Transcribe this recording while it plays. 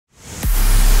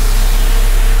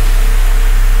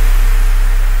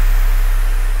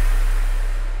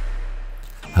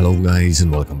Hello guys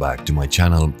and welcome back to my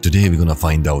channel. Today we're gonna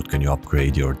find out can you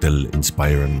upgrade your Dell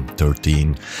Inspiron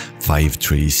 13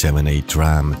 5378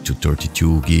 RAM to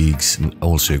 32 gigs. And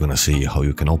also you're gonna see how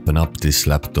you can open up this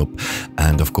laptop,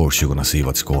 and of course you're gonna see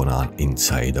what's going on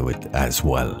inside of it as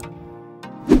well.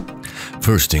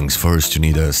 First things first, you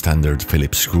need a standard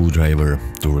Phillips screwdriver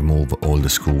to remove all the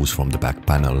screws from the back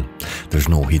panel. There's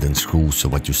no hidden screws, so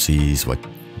what you see is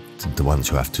the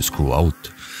ones you have to screw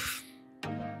out.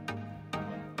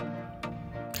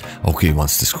 Okay,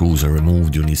 once the screws are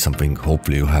removed, you need something,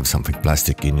 hopefully you have something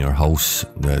plastic in your house.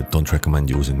 Don't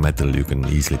recommend using metal, you can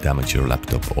easily damage your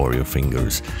laptop or your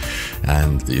fingers.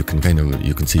 And you can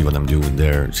see what I'm doing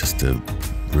there, just to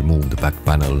remove the back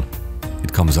panel.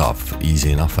 It comes off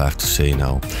easy enough, I have to say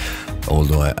now.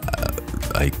 Although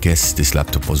I guess this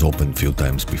laptop was opened a few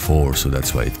times before, so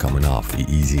that's why it's coming off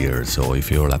easier. So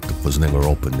if your laptop was never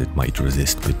opened, it might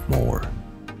resist a bit more.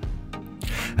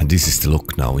 And this is the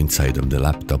look now inside of the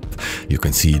laptop. You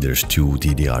can see there's two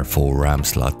DDR4 RAM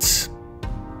slots.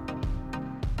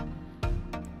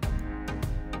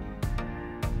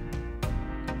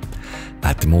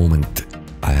 At the moment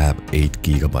I have 8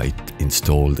 GB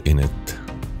installed in it,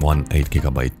 one 8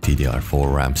 GB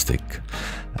DDR4 RAM stick,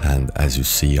 and as you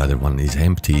see other one is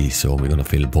empty, so we're gonna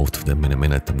fill both of them in a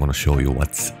minute. I'm gonna show you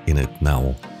what's in it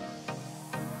now.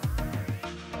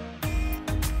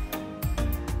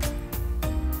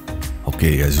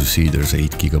 Okay, as you see there's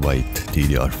 8 GB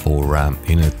DDR4 RAM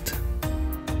in it.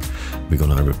 We're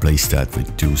gonna replace that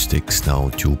with 2 sticks now,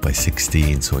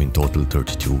 2x16, so in total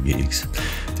 32 gigs.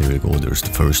 There we go, there's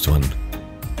the first one.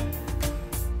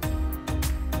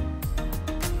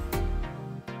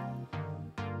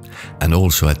 And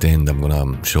also at the end I'm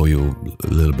gonna show you a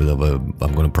little bit of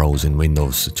I'm gonna browse in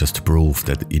Windows just to prove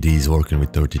that it is working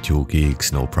with 32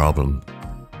 gigs, no problem.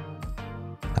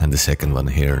 And the second one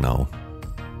here now.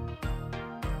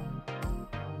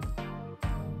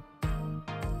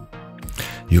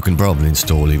 You can probably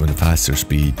install even faster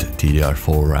speed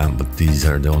DDR4 RAM, but these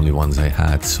are the only ones I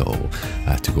had, so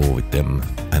I had to go with them,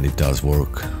 and it does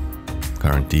work,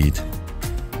 guaranteed.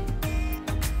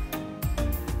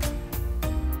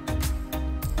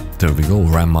 There we go,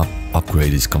 RAM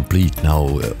upgrade is complete.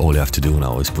 Now all you have to do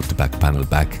now is put the back panel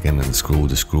back again and screw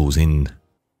the screws in.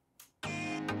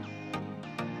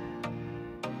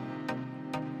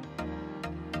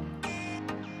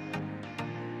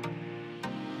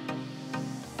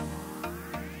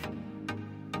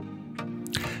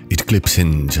 It clips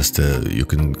in, just you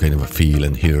can kind of feel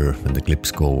and hear when the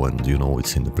clips go, and you know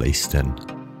it's in the place then.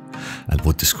 And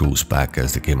put the screws back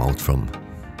as they came out from.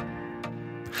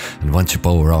 And once you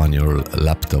power on your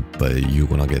laptop, you're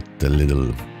gonna get a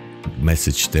little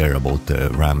message there about the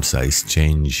RAM size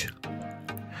change.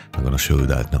 I'm gonna show you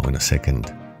that now in a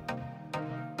second.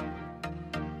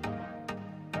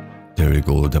 There you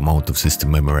go, the amount of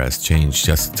system memory has changed.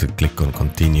 Just to click on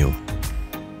continue.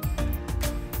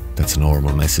 That's a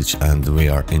normal message, and we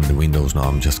are in the Windows now.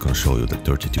 I'm just gonna show you that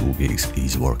 32 gigs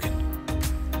is working.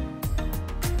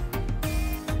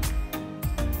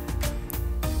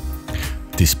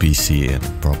 This PC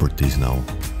and properties now.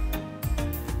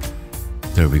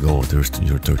 There we go, there's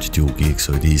your 32 gigs,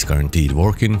 so it is guaranteed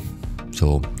working.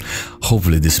 So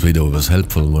hopefully this video was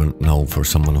helpful now for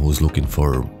someone who's looking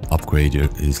for upgrade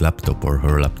his laptop or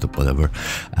her laptop, whatever.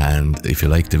 And if you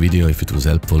liked the video, if it was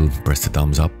helpful, press the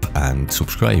thumbs up and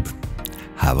subscribe.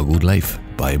 Have a good life.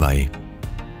 Bye bye.